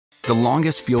The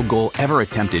longest field goal ever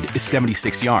attempted is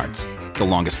 76 yards. The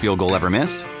longest field goal ever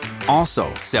missed?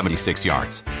 Also 76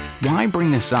 yards. Why bring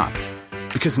this up?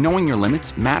 Because knowing your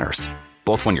limits matters,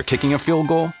 both when you're kicking a field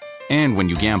goal and when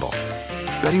you gamble.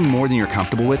 Betting more than you're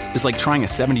comfortable with is like trying a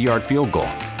 70-yard field goal.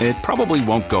 It probably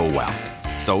won't go well.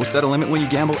 So set a limit when you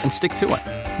gamble and stick to it.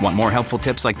 Want more helpful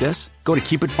tips like this? Go to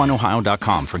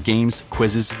keepitfunohio.com for games,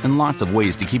 quizzes, and lots of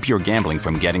ways to keep your gambling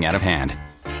from getting out of hand.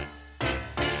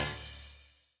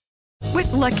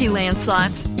 With Lucky Land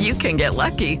Slots, you can get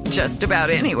lucky just about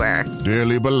anywhere.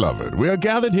 Dearly beloved, we are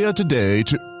gathered here today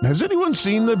to... Has anyone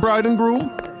seen the bride and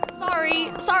groom?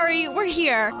 Sorry, we're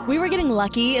here. We were getting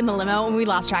lucky in the limo and we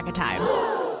lost track of time.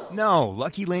 No,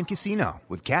 Lucky Land Casino,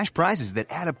 with cash prizes that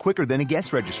add up quicker than a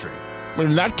guest registry.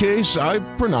 In that case, I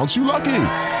pronounce you lucky.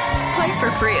 Play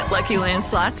for free at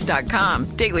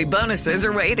LuckyLandSlots.com. Daily bonuses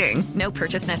are waiting. No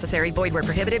purchase necessary. Void where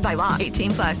prohibited by law.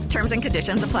 18+. Terms and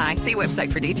conditions apply. See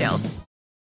website for details.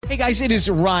 Hey guys, it is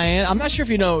Ryan. I'm not sure if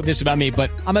you know this about me,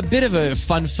 but I'm a bit of a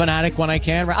fun fanatic when I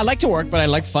can. I like to work, but I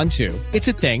like fun too. It's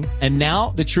a thing. And now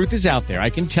the truth is out there.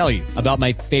 I can tell you about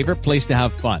my favorite place to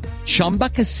have fun. Chumba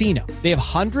Casino. They have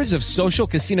hundreds of social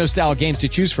casino style games to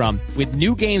choose from with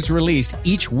new games released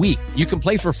each week. You can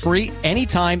play for free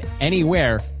anytime,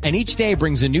 anywhere. And each day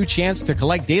brings a new chance to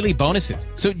collect daily bonuses.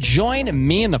 So join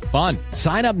me in the fun.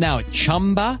 Sign up now at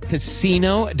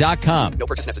ChumbaCasino.com. No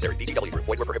purchase necessary. VGW Group.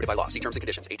 Void where prohibited by law. See terms and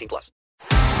conditions. 18+.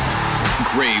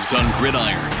 Graves on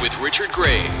Gridiron with Richard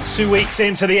Graves. 2 weeks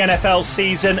into the NFL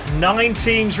season, 9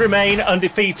 teams remain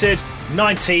undefeated.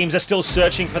 9 teams are still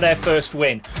searching for their first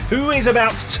win. Who is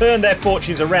about to turn their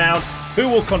fortunes around? Who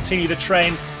will continue the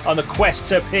trend on the quest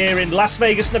to appear in Las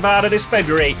Vegas, Nevada this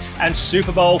February and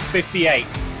Super Bowl 58?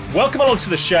 Welcome along to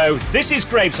the show. This is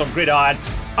Graves on Gridiron.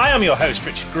 I am your host,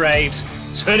 Richard Graves,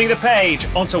 turning the page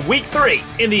onto Week 3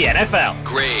 in the NFL.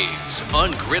 Graves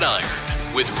on Gridiron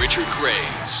with Richard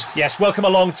Graves. Yes, welcome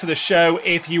along to the show.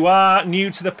 If you are new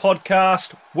to the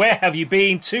podcast, where have you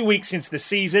been? 2 weeks into the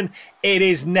season. It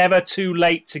is never too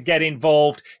late to get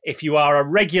involved. If you are a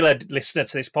regular listener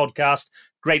to this podcast,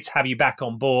 great to have you back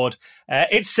on board.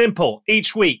 It's simple.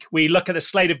 Each week, we look at the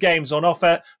slate of games on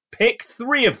offer, pick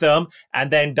 3 of them,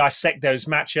 and then dissect those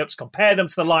matchups, compare them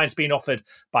to the lines being offered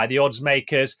by the odds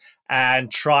makers, and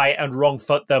try and wrong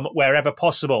foot them wherever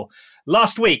possible.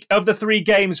 Last week, of the 3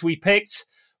 games we picked,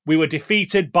 we were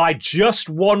defeated by just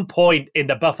 1 point in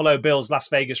the Buffalo Bills-Las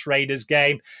Vegas Raiders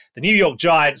game. The New York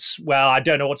Giants, well, I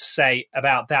don't know what to say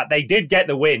about that. They did get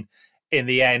the win in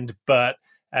the end, but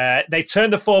they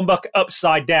turned the form book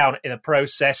upside down in the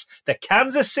process. The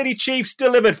Kansas City Chiefs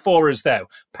delivered for us, though.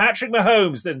 Patrick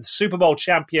Mahomes, the Super Bowl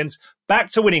champions, back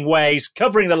to winning ways,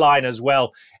 covering the line as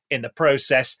well in the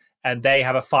process, and they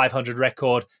have a 500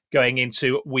 record going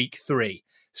into Week 3.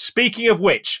 Speaking of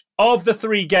which, of the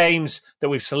 3 games that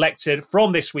we've selected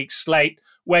from this week's slate,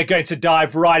 we're going to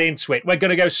dive right into it. We're going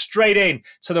to go straight in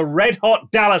to the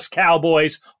red-hot Dallas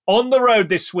Cowboys on the road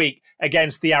this week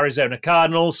against the Arizona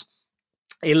Cardinals.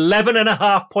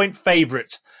 11.5-point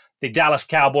favorite, the Dallas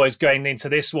Cowboys going into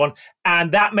this one.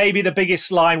 And that may be the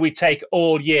biggest line we take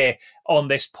all year on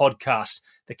this podcast.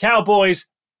 The Cowboys,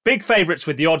 big favorites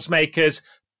with the odds makers,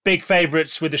 big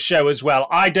favorites with the show as well.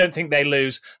 I don't think they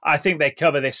lose. I think they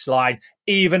cover this line,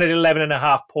 even at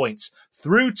 11.5 points.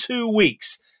 Through 2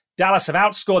 weeks, Dallas have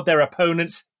outscored their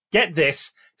opponents, get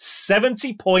this,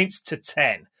 70 points to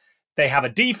 10. They have a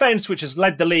defense which has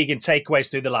led the league in takeaways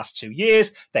through the last 2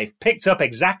 years. They've picked up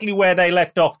exactly where they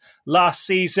left off last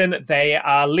season. They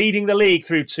are leading the league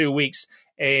through 2 weeks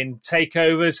in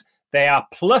takeovers. They are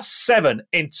 +7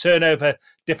 in turnover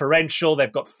differential.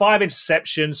 They've got 5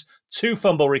 interceptions, 2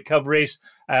 fumble recoveries.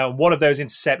 One of those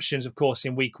interceptions, of course,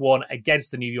 in week 1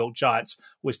 against the New York Giants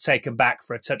was taken back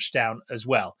for a touchdown as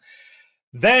well.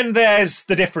 Then there's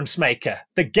the difference maker,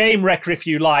 the game wrecker, if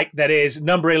you like, that is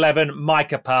number 11,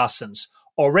 Micah Parsons.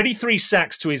 Already 3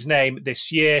 sacks to his name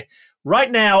this year. Right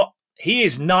now, he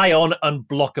is nigh on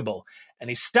unblockable, and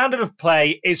his standard of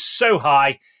play is so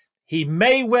high, he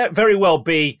may very well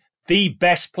be the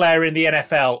best player in the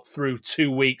NFL through 2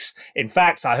 weeks. In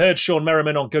fact, I heard Sean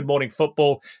Merriman on Good Morning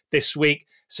Football this week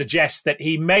suggest that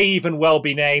he may even well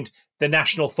be named the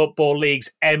National Football League's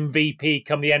MVP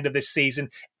come the end of this season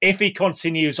if he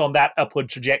continues on that upward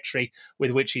trajectory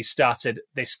with which he started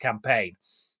this campaign.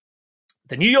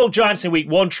 The New York Giants in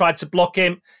week 1 tried to block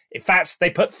him. In fact,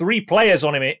 they put 3 players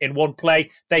on him in one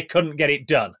play. They couldn't get it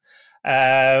done.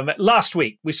 Last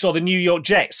week, we saw the New York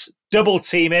Jets double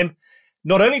team him.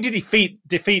 Not only did he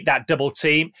defeat that double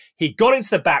team, he got into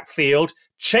the backfield,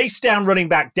 chased down running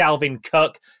back Dalvin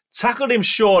Cook, tackled him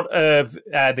short of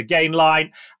the gain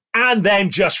line, and then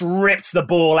just ripped the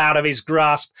ball out of his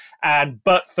grasp. And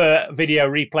but for video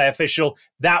replay official,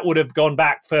 that would have gone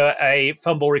back for a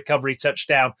fumble recovery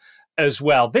touchdown as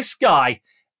well. This guy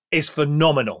is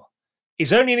phenomenal.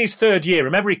 He's only in his third year.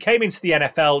 Remember, he came into the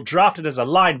NFL, drafted as a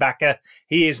linebacker.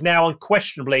 He is now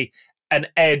unquestionably an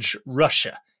edge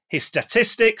rusher. His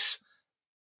statistics,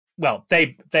 well,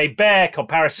 they bear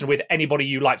comparison with anybody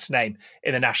you like to name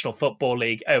in the National Football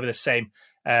League over the same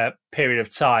period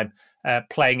of time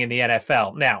playing in the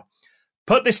NFL. Now,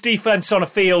 put this defense on a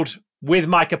field with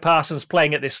Micah Parsons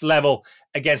playing at this level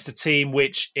against a team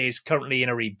which is currently in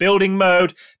a rebuilding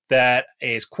mode, that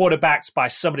is quarterbacked by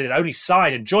somebody that only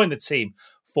signed and joined the team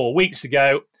 4 weeks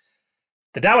ago.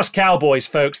 The Dallas Cowboys,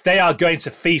 folks, they are going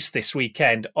to feast this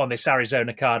weekend on this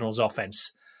Arizona Cardinals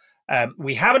offense.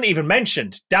 We haven't even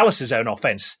mentioned Dallas's own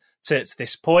offense to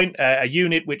this point, a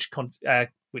unit which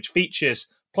features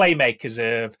playmakers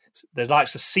of the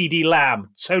likes of CeeDee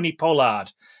Lamb, Tony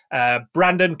Pollard,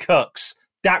 Brandon Cooks,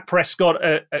 Dak Prescott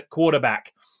at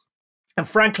quarterback. And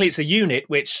frankly, it's a unit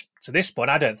which, to this point,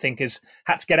 I don't think has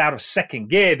had to get out of second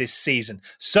gear this season.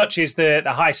 Such is the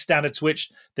high standard to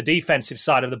which the defensive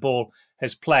side of the ball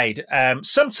has played.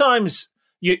 Sometimes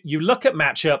you look at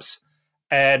matchups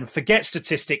and forget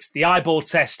statistics. The eyeball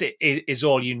test is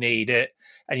all you need.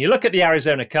 And you look at the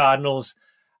Arizona Cardinals,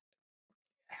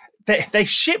 they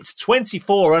shipped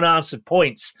 24 unanswered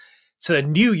points to the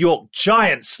New York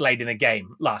Giants late in the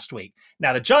game last week.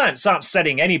 Now, the Giants aren't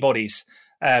setting anybody's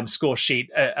score sheet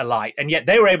alight, and yet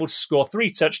they were able to score 3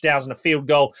 touchdowns and a field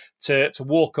goal to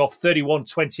walk off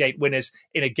 31-28 winners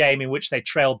in a game in which they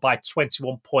trailed by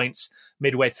 21 points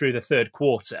midway through the third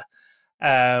quarter.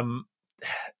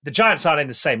 The Giants aren't in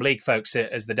the same league, folks,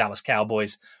 as the Dallas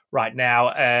Cowboys right now,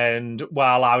 and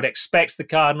while I would expect the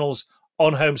Cardinals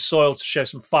on home soil to show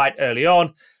some fight early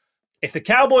on, if the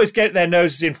Cowboys get their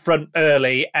noses in front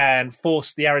early and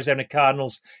force the Arizona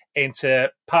Cardinals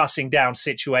into passing down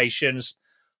situations,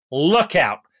 look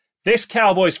out. This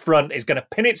Cowboys front is going to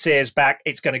pin its ears back.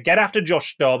 It's going to get after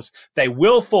Josh Dobbs. They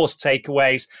will force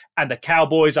takeaways, and the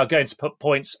Cowboys are going to put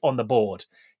points on the board.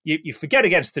 You forget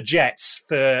against the Jets,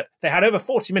 they had over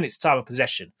 40 minutes time of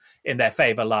possession in their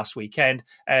favor last weekend.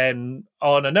 And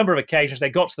on a number of occasions, they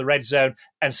got to the red zone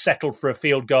and settled for a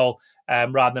field goal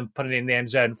rather than putting it in the end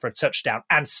zone for a touchdown,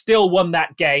 and still won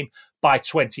that game by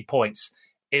 20 points.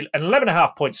 An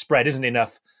 11.5-point spread isn't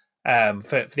enough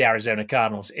for the Arizona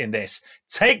Cardinals in this.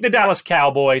 Take the Dallas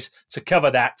Cowboys to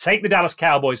cover that. Take the Dallas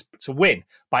Cowboys to win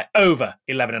by over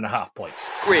 11.5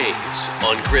 points. Graves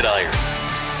on Gridiron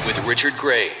with Richard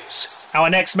Graves. Our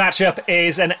next matchup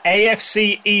is an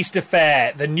AFC East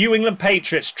affair. The New England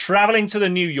Patriots traveling to the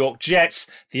New York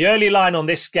Jets. The early line on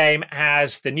this game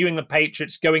has the New England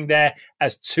Patriots going there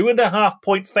as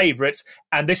 2.5-point favorites,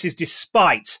 and this is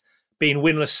despite being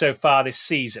winless so far this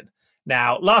season.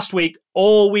 Now, last week,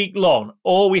 all week long,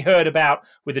 all we heard about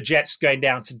with the Jets going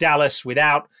down to Dallas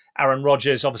without Aaron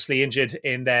Rodgers, obviously injured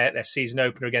in their season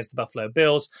opener against the Buffalo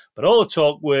Bills, but all the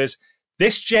talk was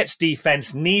this Jets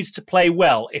defense needs to play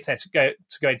well if they're to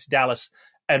go into Dallas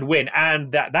and win.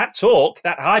 And that talk,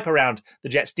 that hype around the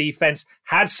Jets defense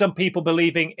had some people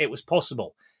believing it was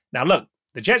possible. Now, look,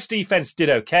 the Jets defense did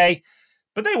okay,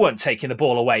 but they weren't taking the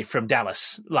ball away from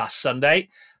Dallas last Sunday.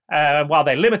 While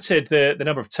they limited the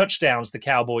number of touchdowns the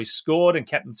Cowboys scored and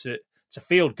kept them to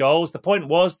field goals, the point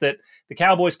was that the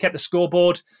Cowboys kept the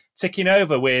scoreboard ticking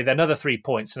over with another 3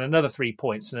 points and another 3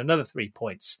 points and another 3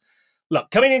 points. Look,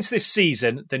 coming into this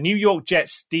season, the New York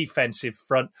Jets defensive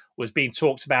front was being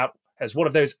talked about as one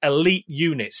of those elite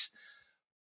units.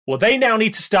 Well, they now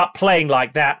need to start playing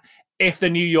like that if the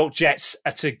New York Jets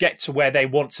are to get to where they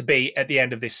want to be at the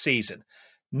end of this season.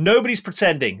 Nobody's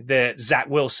pretending that Zach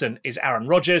Wilson is Aaron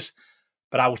Rodgers,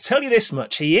 but I will tell you this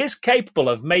much. He is capable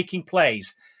of making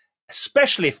plays,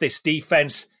 especially if this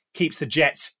defense keeps the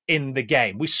Jets in the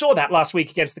game. We saw that last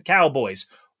week against the Cowboys.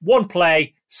 One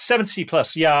play,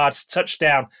 70-plus yards,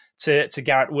 touchdown to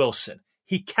Garrett Wilson.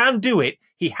 He can do it.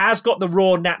 He has got the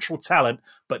raw natural talent,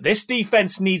 but this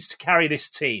defense needs to carry this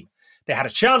team. They had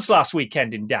a chance last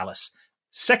weekend in Dallas.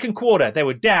 Second quarter, they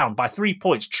were down by 3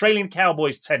 points, trailing the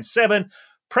Cowboys 10-7.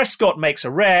 Prescott makes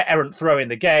a rare errant throw in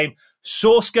the game.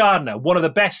 Sauce Gardner, one of the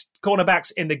best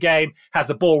cornerbacks in the game, has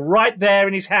the ball right there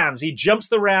in his hands. He jumps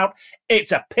the route.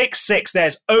 It's a pick six.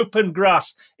 There's open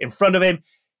grass in front of him.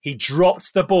 He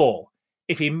dropped the ball.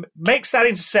 If he makes that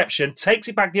interception, takes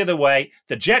it back the other way,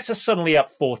 the Jets are suddenly up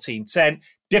 14-10.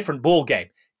 Different ball game.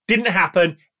 Didn't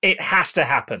happen. It has to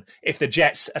happen if the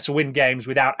Jets are to win games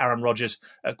without Aaron Rodgers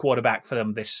at quarterback for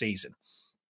them this season.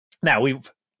 Now, we've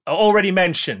already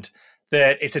mentioned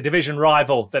that it's a division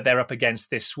rival that they're up against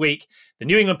this week. The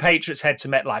New England Patriots head to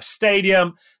MetLife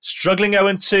Stadium, struggling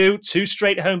 0-2, 2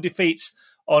 straight home defeats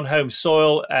on home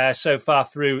soil so far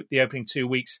through the opening 2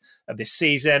 weeks of this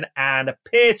season, and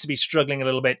appear to be struggling a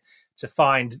little bit to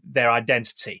find their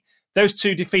identity. Those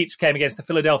 2 defeats came against the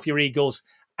Philadelphia Eagles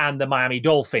and the Miami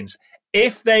Dolphins.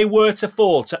 If they were to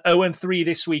fall to 0-3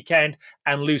 this weekend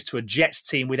and lose to a Jets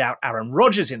team without Aaron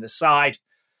Rodgers in the side,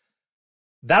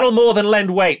 that'll more than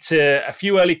lend weight to a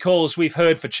few early calls we've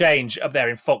heard for change up there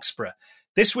in Foxborough.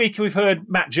 This week, we've heard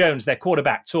Matt Jones, their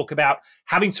quarterback, talk about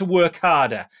having to work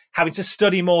harder, having to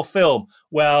study more film.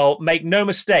 Well, make no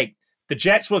mistake, the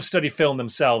Jets will have studied film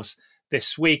themselves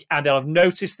this week, and they'll have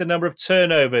noticed the number of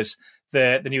turnovers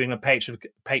the New England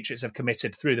Patriots have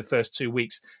committed through the first 2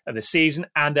 weeks of the season,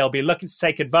 and they'll be looking to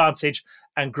take advantage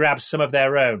and grab some of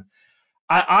their own.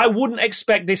 I wouldn't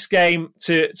expect this game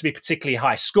to be particularly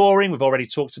high scoring. We've already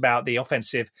talked about the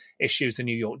offensive issues the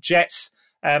New York Jets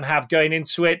have going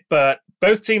into it, but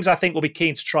both teams, I think, will be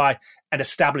keen to try and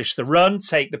establish the run,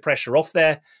 take the pressure off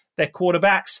their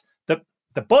quarterbacks.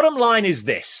 The bottom line is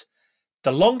this.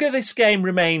 The longer this game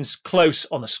remains close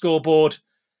on the scoreboard,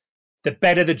 the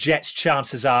better the Jets'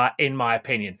 chances are, in my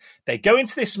opinion. They go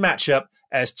into this matchup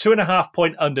as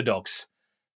 2.5-point underdogs.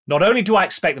 Not only do I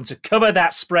expect them to cover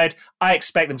that spread, I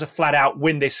expect them to flat out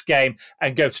win this game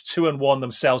and go to 2-1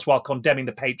 themselves while condemning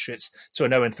the Patriots to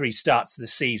an 0-3 start to the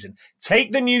season.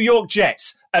 Take the New York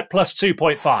Jets at plus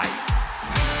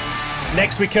 2.5.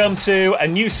 Next, we come to a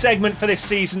new segment for this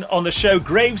season on the show,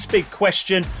 Graves' Big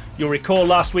Question. You'll recall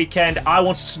last weekend, I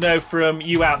wanted to know from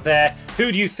you out there,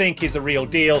 who do you think is the real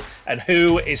deal and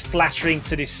who is flattering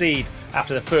to deceive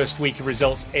after the first week of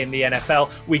results in the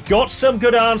NFL? We got some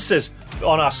good answers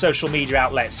on our social media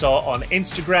outlets, so on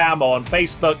Instagram, on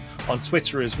Facebook, on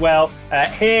Twitter as well.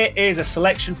 Here is a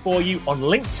selection for you on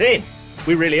LinkedIn.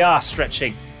 We really are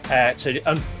stretching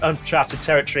to uncharted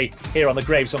territory here on the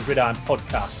Graves on Gridiron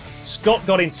podcast. Scott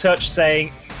got in touch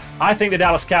saying, I think the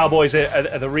Dallas Cowboys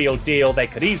are the real deal. They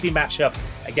could easily match up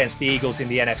against the Eagles in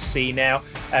the NFC now.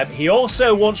 He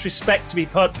also wants respect to be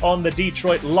put on the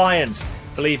Detroit Lions,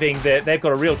 believing that they've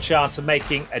got a real chance of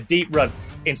making a deep run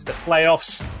into the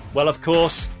playoffs. Well, of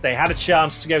course, they had a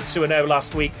chance to go 2-0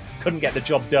 last week, couldn't get the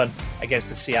job done against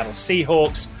the Seattle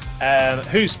Seahawks.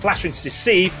 Who's flattering to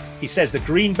deceive? He says the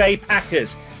Green Bay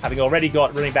Packers, having already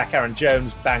got running back Aaron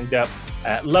Jones banged up.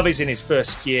 Love is in his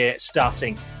first year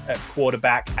starting at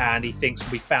quarterback, and he thinks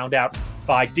will be found out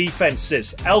by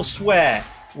defenses. Elsewhere,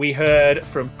 we heard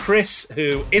from Chris,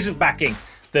 who isn't backing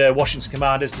the Washington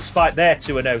Commanders despite their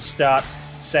 2-0 start,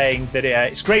 saying that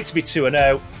it's great to be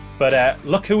 2-0, but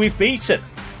look who we've beaten.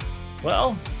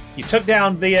 Well, you took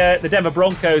down the Denver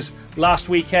Broncos last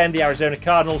weekend, the Arizona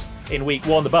Cardinals in week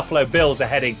 1. The Buffalo Bills are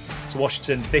heading to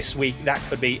Washington this week. That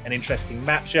could be an interesting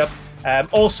matchup.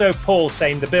 Also, Paul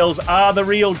saying the Bills are the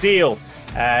real deal,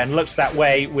 and looks that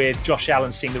way with Josh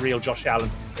Allen seeing the real Josh Allen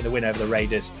in the win over the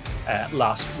Raiders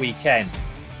last weekend.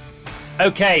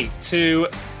 Okay, to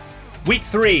week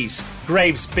 3's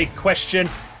Graves' Big Question.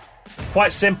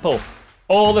 Quite simple.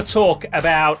 All the talk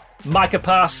about Micah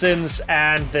Parsons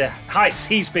and the heights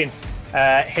he's been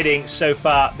hitting so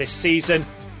far this season.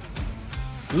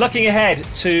 Looking ahead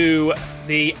to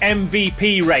the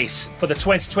MVP race for the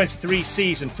 2023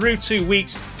 season through 2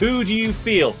 weeks, who do you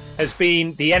feel has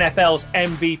been the NFL's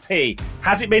MVP?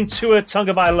 Has it been Tua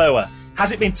Tagovailoa?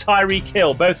 Has it been Tyreek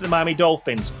Hill, both of the Miami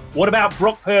Dolphins? What about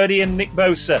Brock Purdy and Nick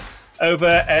Bosa over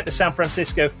at the San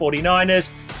Francisco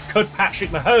 49ers? Could Patrick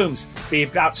Mahomes be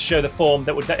about to show the form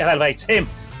that would elevate him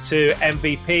to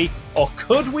MVP? Or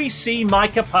could we see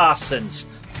Micah Parsons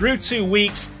through 2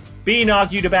 weeks being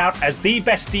argued about as the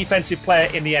best defensive player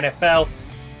in the NFL?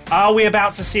 Are we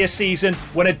about to see a season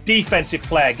when a defensive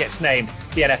player gets named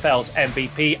the NFL's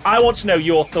MVP? I want to know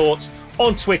your thoughts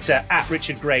on Twitter at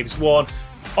RichardGraves1,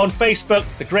 on Facebook,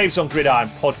 the Graves on Gridiron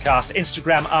podcast,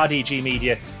 Instagram, RDG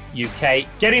Media UK.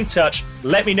 Get in touch.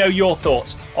 Let me know your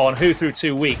thoughts on who through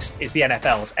 2 weeks is the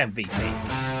NFL's MVP.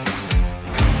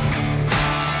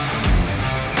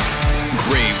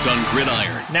 Graves on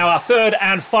Gridiron. Now, our third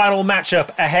and final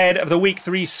matchup ahead of the Week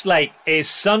 3 slate is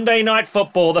Sunday Night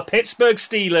Football. The Pittsburgh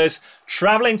Steelers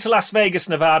traveling to Las Vegas,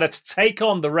 Nevada to take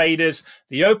on the Raiders.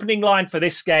 The opening line for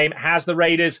this game has the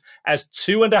Raiders as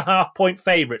 2.5-point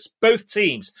favorites. Both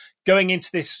teams going into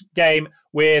this game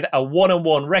with a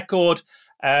 1-1 record.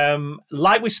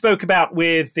 Like we spoke about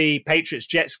with the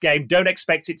Patriots-Jets game, don't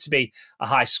expect it to be a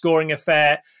high-scoring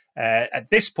affair. At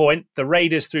this point, the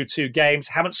Raiders through 2 games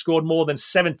haven't scored more than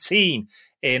 17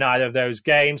 in either of those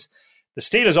games. The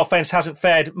Steelers' offense hasn't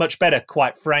fared much better,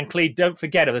 quite frankly. Don't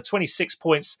forget, of the 26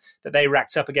 points that they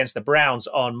racked up against the Browns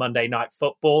on Monday Night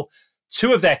Football,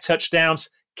 2 of their touchdowns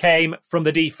came from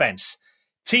the defense.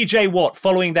 TJ Watt,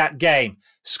 following that game,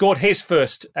 scored his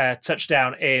first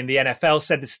touchdown in the NFL,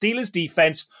 said the Steelers'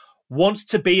 defense wants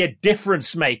to be a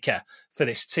difference maker for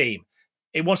this team.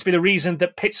 It wants to be the reason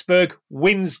that Pittsburgh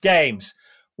wins games.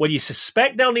 Well, you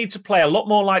suspect they'll need to play a lot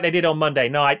more like they did on Monday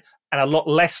night and a lot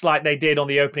less like they did on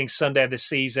the opening Sunday of the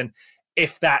season,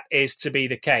 if that is to be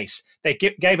the case. They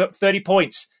gave up 30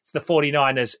 points to the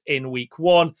 49ers in week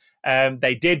 1.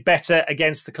 They did better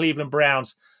against the Cleveland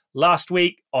Browns last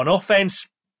week. On offense,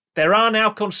 there are now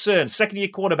concerns. Second-year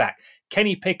quarterback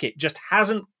Kenny Pickett just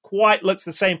hasn't quite looked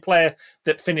the same player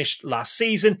that finished last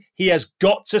season. He has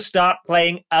got to start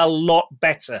playing a lot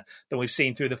better than we've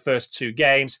seen through the first 2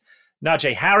 games.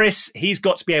 Najee Harris, he's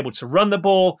got to be able to run the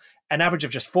ball, an average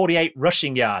of just 48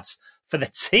 rushing yards for the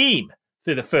team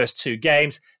through the first 2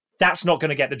 games. That's not going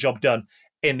to get the job done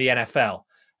in the NFL.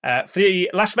 For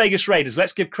the Las Vegas Raiders,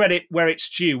 let's give credit where it's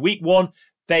due. Week 1,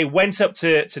 they went up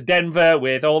to Denver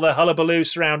with all the hullabaloo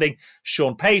surrounding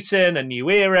Sean Payton, a new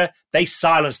era. They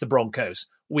silenced the Broncos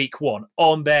week 1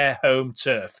 on their home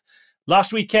turf.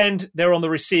 Last weekend, they're on the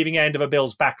receiving end of a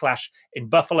Bills backlash in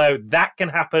Buffalo. That can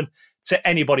happen to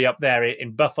anybody up there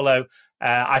in Buffalo.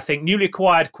 I think newly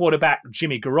acquired quarterback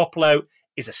Jimmy Garoppolo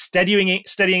is a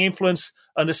steadying influence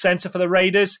under center for the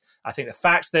Raiders. I think the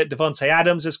fact that Devontae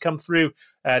Adams has come through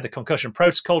the concussion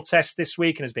protocol test this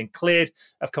week and has been cleared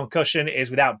of concussion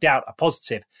is without doubt a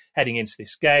positive heading into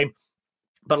this game.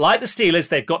 But like the Steelers,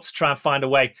 they've got to try and find a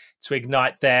way to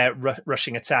ignite their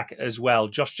rushing attack as well.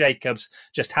 Josh Jacobs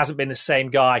just hasn't been the same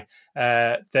guy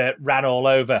that ran all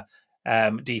over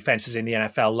defenses in the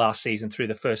NFL last season through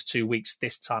the first 2 weeks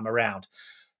this time around.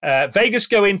 Vegas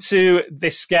go into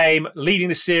this game leading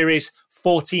the series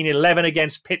 14-11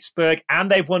 against Pittsburgh,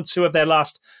 and they've won 2 of their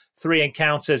last 3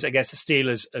 encounters against the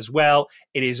Steelers as well.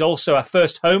 It is also a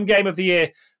first home game of the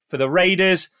year for the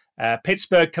Raiders.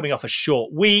 Pittsburgh coming off a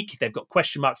short week. They've got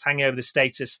question marks hanging over the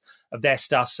status of their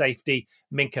star safety,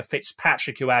 Minkah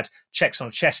Fitzpatrick, who had checks on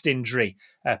a chest injury,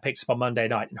 picked up on Monday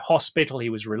night in hospital. He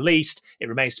was released. It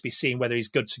remains to be seen whether he's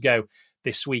good to go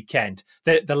this weekend.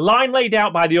 The line laid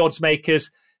out by the odds makers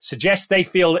suggests they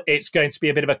feel that it's going to be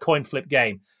a bit of a coin flip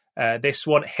game. This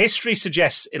one, history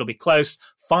suggests it'll be close.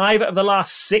 5 of the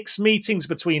last 6 meetings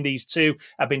between these two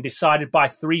have been decided by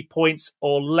 3 points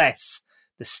or less.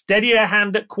 The steadier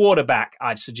hand at quarterback,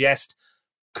 I'd suggest,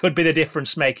 could be the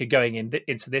difference maker going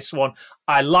into this one.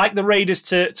 I like the Raiders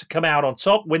to come out on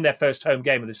top, win their first home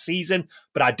game of the season,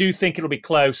 but I do think it'll be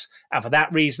close. And for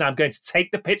that reason, I'm going to take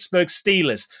the Pittsburgh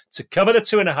Steelers to cover the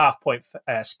 2.5 point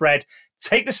spread.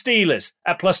 Take the Steelers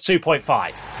at plus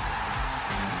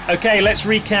 2.5. Okay, let's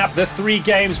recap the 3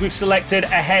 games we've selected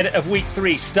ahead of week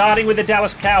 3, starting with the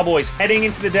Dallas Cowboys heading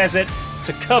into the desert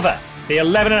to cover the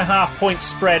 11.5 point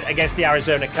spread against the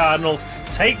Arizona Cardinals.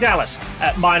 Take Dallas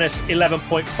at minus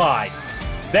 11.5.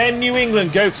 Then New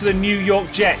England go to the New York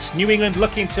Jets. New England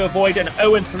looking to avoid an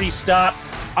 0-3 start.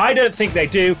 I don't think they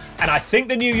do, and I think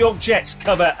the New York Jets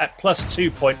cover at plus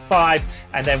 2.5.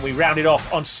 And then we round it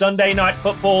off on Sunday Night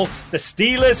Football. The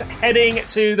Steelers heading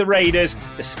to the Raiders.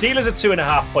 The Steelers are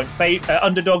 2.5 point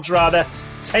underdogs rather.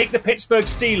 Take the Pittsburgh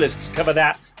Steelers to cover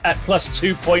that at plus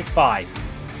 2.5.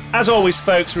 As always,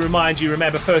 folks, we remind you,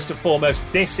 remember, first and foremost,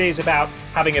 this is about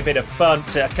having a bit of fun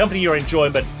to accompany your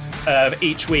enjoyment of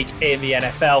each week in the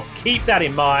NFL. Keep that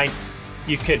in mind.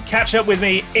 You can catch up with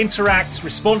me, interact,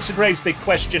 respond to Graves' Big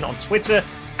Question on Twitter,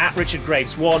 at Richard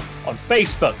Graves1, on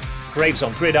Facebook, Graves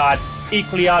on Gridiron,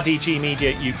 equally RDG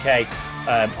Media UK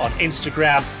on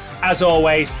Instagram. As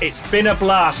always, it's been a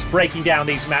blast breaking down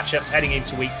these matchups heading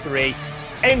into week 3.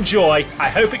 Enjoy. I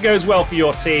hope it goes well for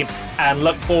your team and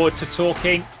look forward to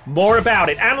talking more about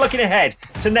it and looking ahead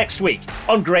to next week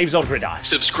on Graves on Gridiron.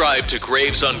 Subscribe to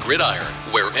Graves on Gridiron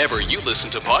wherever you listen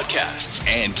to podcasts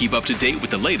and keep up to date with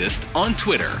the latest on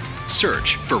Twitter.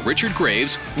 Search for Richard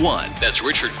Graves 1. That's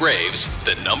Richard Graves,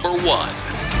 the number 1.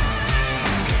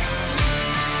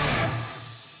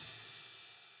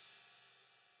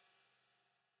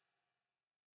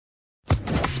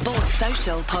 Sports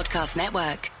Social Podcast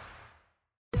Network.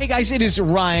 Hey guys, it is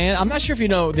Ryan. I'm not sure if you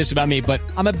know this about me, but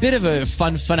I'm a bit of a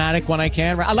fun fanatic when I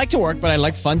can. I like to work, but I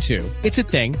like fun too. It's a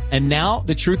thing. And now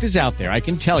the truth is out there. I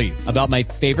can tell you about my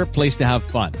favorite place to have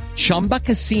fun. Chumba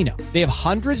Casino. They have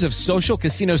hundreds of social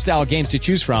casino style games to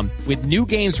choose from with new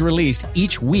games released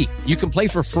each week. You can play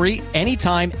for free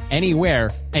anytime,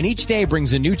 anywhere. And each day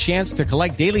brings a new chance to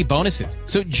collect daily bonuses.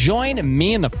 So join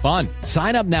me in the fun.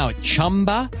 Sign up now at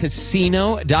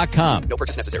ChumbaCasino.com. No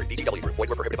purchase necessary. VGW Group. Void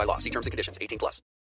where prohibited by law. See terms and conditions. 18+.